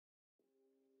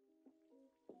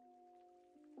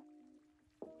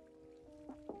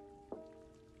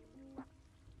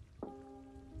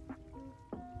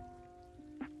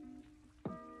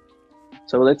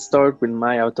So let's start with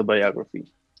my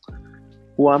autobiography.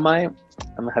 Who am I?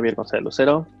 I'm Javier González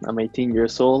Lucero. I'm 18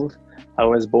 years old. I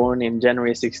was born in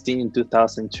January 16,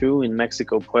 2002 in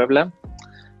Mexico, Puebla.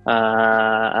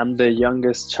 I'm the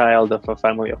youngest child of a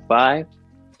family of five.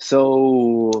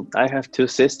 So I have two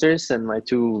sisters and my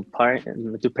two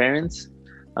parents.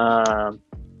 Uh,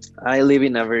 I live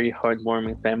in a very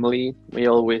heartwarming family. We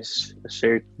always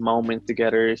share moments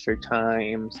together, share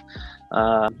times.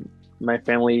 My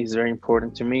family is very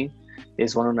important to me.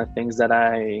 It's one of the things that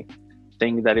I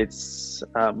think that it's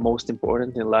most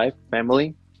important in life,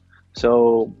 family.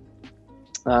 So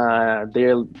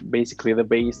they're basically the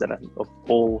base of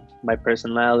all my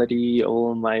personality,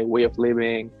 all my way of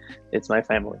living. It's my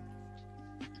family.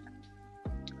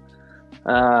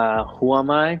 Who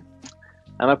am I?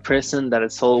 I'm a person that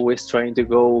is always trying to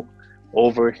go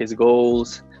over his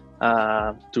goals,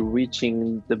 to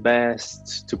reaching the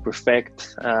best, to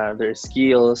perfect their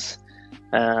skills.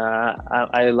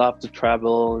 I love to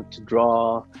travel, to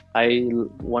draw.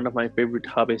 One of my favorite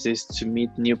hobbies is to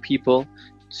meet new people,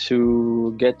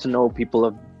 to get to know people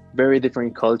of very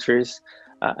different cultures.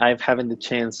 I've having the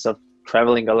chance of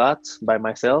traveling a lot by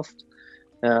myself.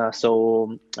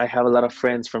 So I have a lot of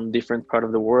friends from different part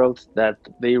of the world that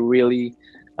they really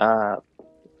uh,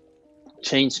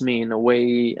 changed me in a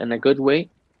way, in a good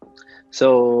way.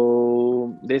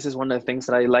 So this is one of the things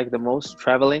that I like the most,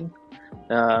 traveling,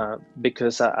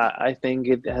 because I think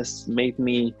it has made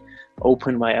me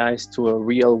open my eyes to a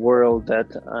real world that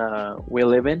we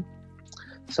live in.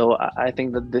 So I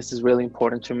think that this is really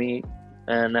important to me,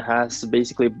 and it has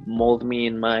basically molded me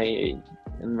in my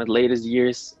latest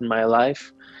years in my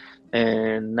life.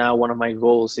 And now one of my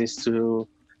goals is to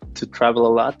travel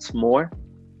a lot more.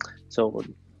 So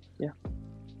yeah,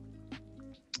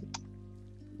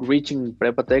 reaching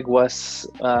Prepatech was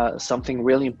something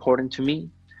really important to me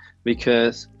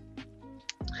because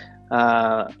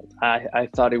I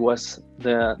thought it was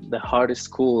the hardest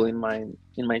school in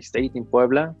my state in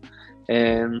Puebla,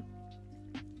 and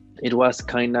it was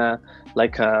kind of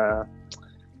like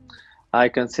I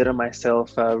consider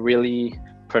myself a really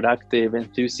productive,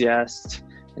 enthusiast,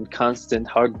 and constant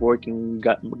hardworking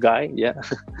guy. Yeah,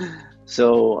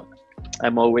 so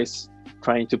I'm always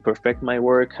trying to perfect my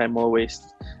work. I'm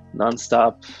always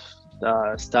nonstop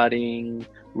studying,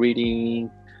 reading,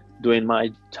 doing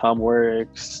my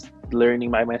homeworks,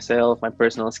 learning by myself, my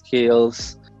personal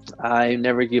skills. I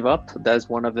never give up. That's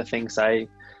one of the things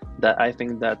that I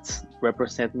think that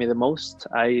represent me the most.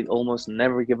 I almost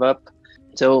never give up.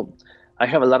 So I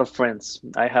have a lot of friends.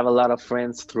 I have a lot of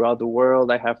friends throughout the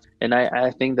world. I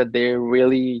think that they're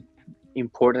really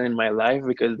important in my life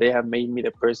because they have made me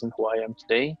the person who I am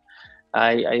today.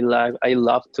 I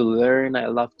love to learn. I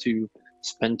love to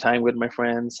spend time with my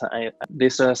friends.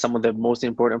 These are some of the most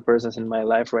important persons in my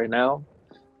life right now.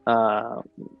 Uh,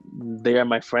 they are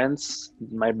my friends,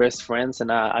 my best friends,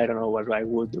 and I don't know what I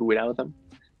would do without them.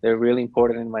 They're really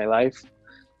important in my life.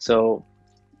 So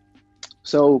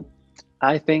so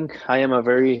I think I am a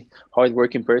very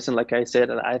hardworking person, like I said,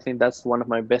 and I think that's one of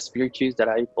my best virtues, that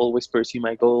I always pursue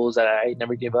my goals, that I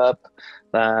never give up.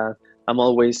 Uh, I'm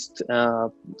always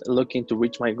looking to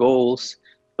reach my goals.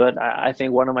 But I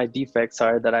think one of my defects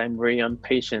are that I'm very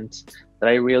impatient, that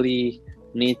I really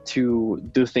need to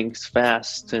do things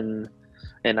fast, and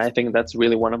I think that's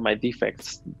really one of my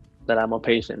defects, that I'm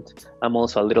impatient. I'm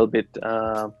also a little bit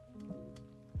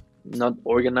not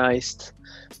organized,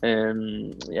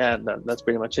 and yeah, that's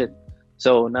pretty much it.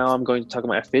 So now I'm going to talk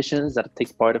about afitions that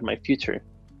take part of my future.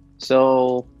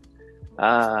 So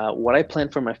what I plan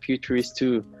for my future is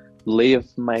to live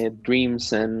my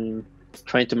dreams and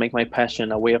trying to make my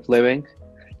passion a way of living.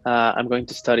 I'm going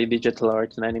to study digital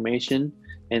art and animation,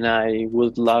 and I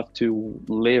would love to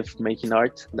live making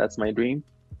art. That's my dream.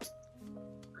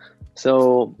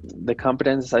 So the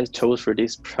competences I chose for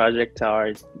this project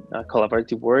are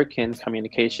collaborative work and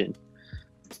communication.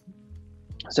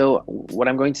 So what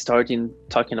I'm going to start in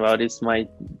talking about is my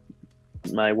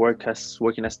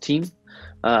working as team.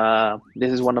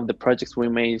 This is one of the projects we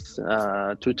made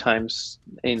two times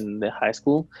in the high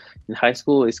school. In high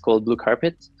school, it's called Blue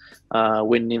Carpet.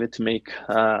 We needed to make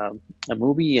a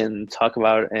movie and talk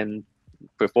about and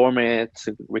perform it,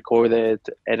 record it,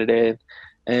 edit it.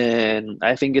 And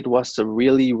I think it was a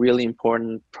really, really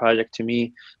important project to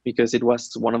me because it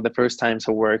was one of the first times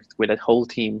I worked with a whole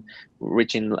team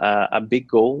reaching a big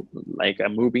goal, like a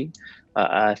movie.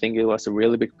 I think it was a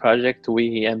really big project.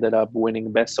 We ended up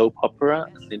winning Best Soap Opera,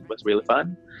 and it was really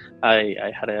fun.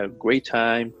 I had a great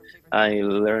time. I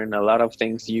learned a lot of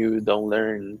things you don't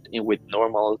learn with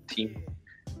normal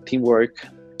teamwork,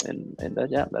 and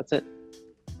yeah, that's it.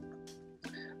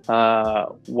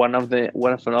 One of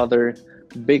another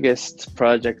biggest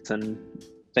projects and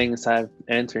things I've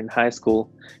entered in high school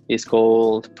is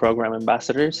called program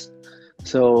ambassadors.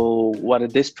 So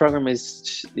what this program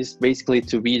is basically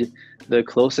to be the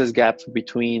closest gap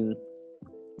between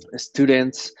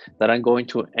students that are going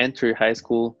to enter high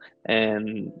school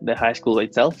and the high school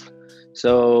itself.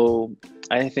 So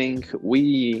I think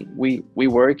we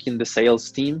work in the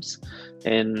sales teams,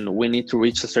 and we need to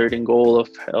reach a certain goal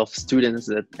of students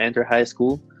that enter high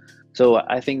school. So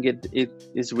I think it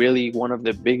is really one of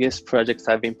the biggest projects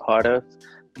I've been part of,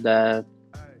 that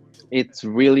it's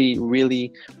really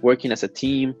working as a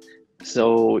team.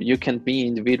 So you can be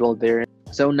individual there.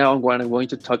 So now what I'm going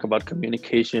to talk about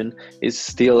communication is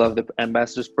still of the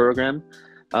ambassadors program.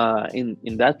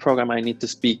 In that program, I need to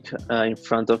speak in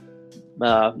front of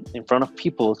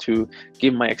people to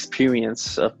give my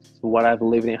experience of what I've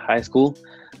lived in high school.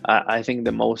 I think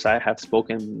the most I have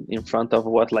spoken in front of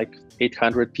like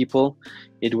 800 people.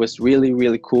 It was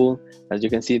really cool. As you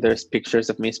can see, there's pictures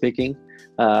of me speaking.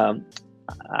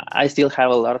 I still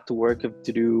have a lot to work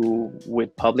to do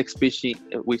with public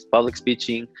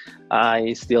speaking.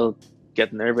 I still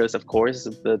get nervous, of course,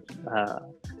 but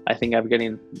I think I'm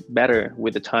getting better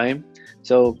with the time.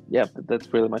 So yeah, that's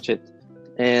pretty much it.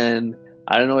 And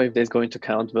I don't know if this is going to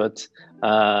count, but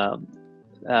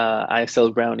I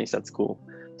sell brownies at school.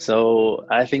 So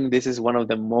I think this is one of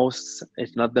the most,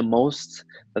 if not the most,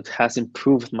 that has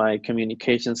improved my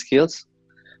communication skills.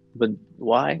 But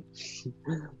why?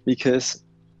 Because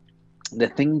the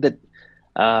thing that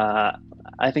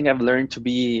I think I've learned to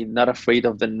be not afraid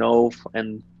of the no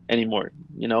and anymore.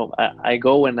 I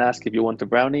go and ask if you want a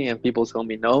brownie, and people tell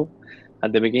me no.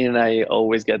 At the beginning, I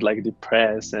always get like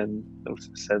depressed and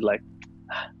said like,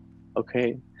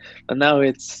 okay, but now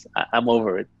I'm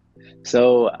over it.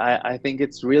 So I think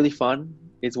it's really fun.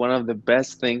 It's one of the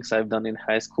best things I've done in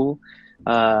high school.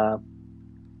 Uh,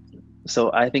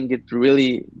 so I think it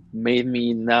really made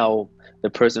me now the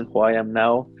person who I am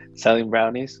now, selling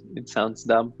brownies. It sounds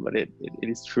dumb, but it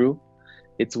is true.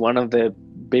 It's one of the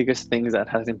biggest things that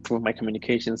has improved my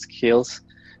communication skills.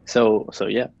 So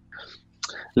yeah.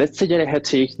 Let's say jeg had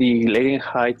take die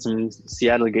Gelegenheit zum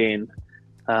Seattle gehen.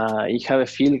 Ich habe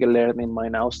viel gelernt in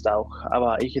meinem Austausch,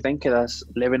 aber ich denke, das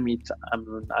Leben mit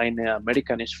einer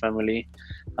amerikanischen Familie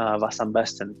was am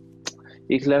besten.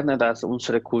 Ich lerne, dass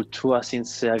unsere Kulturen sind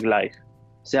sehr ungleich.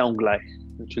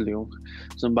 Entschuldigung.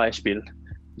 Zum Beispiel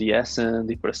die Essen,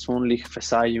 die persönliche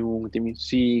Verzeihung, die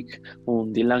Musik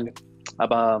und die lange.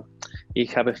 Aber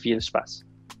ich habe viel Spaß.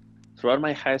 Throughout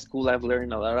my high school, I've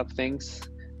learned a lot of things.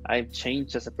 I've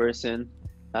changed as a person.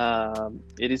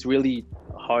 It is really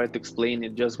hard to explain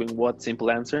it just with one simple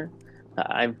answer.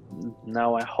 I'm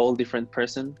now a whole different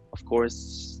person. Of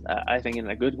course, I think in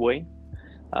a good way.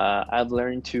 I've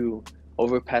learned to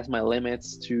overpass my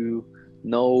limits, to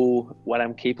know what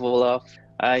I'm capable of.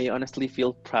 I honestly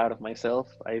feel proud of myself.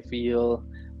 I feel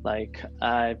like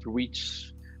I've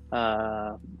reached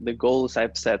the goals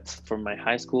I've set for my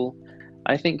high school.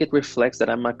 I think it reflects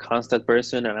that I'm a constant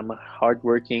person and I'm a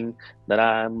hardworking, that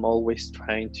I'm always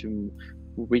trying to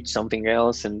reach something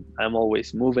else and I'm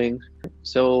always moving.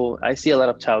 So I see a lot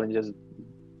of challenges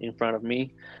in front of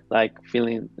me, like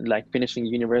feeling like finishing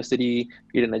university,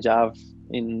 getting a job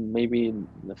in maybe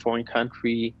a foreign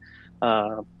country,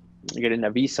 getting a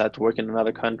visa to work in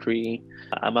another country.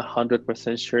 I'm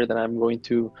 100% sure that I'm going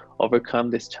to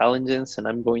overcome these challenges and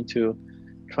I'm going to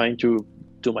try to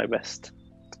do my best.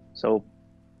 So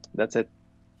that's it.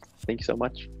 Thank you so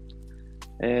much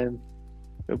and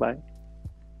goodbye.